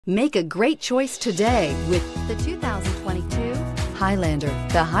Make a great choice today with the 2022 Highlander.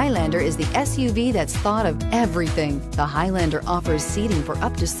 The Highlander is the SUV that's thought of everything. The Highlander offers seating for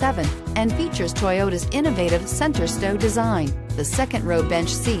up to 7 and features Toyota's innovative center stow design. The second row bench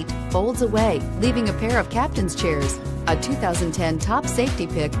seat folds away, leaving a pair of captain's chairs. A 2010 top safety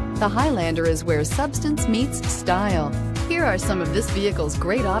pick, the Highlander is where substance meets style. Here are some of this vehicle's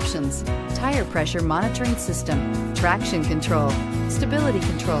great options: tire pressure monitoring system, traction control, stability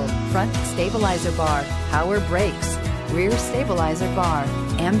control, front stabilizer bar, power brakes, rear stabilizer bar,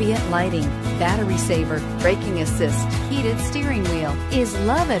 ambient lighting, battery saver, braking assist, heated steering wheel. Is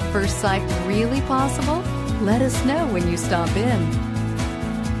love at first sight really possible? Let us know when you stop in.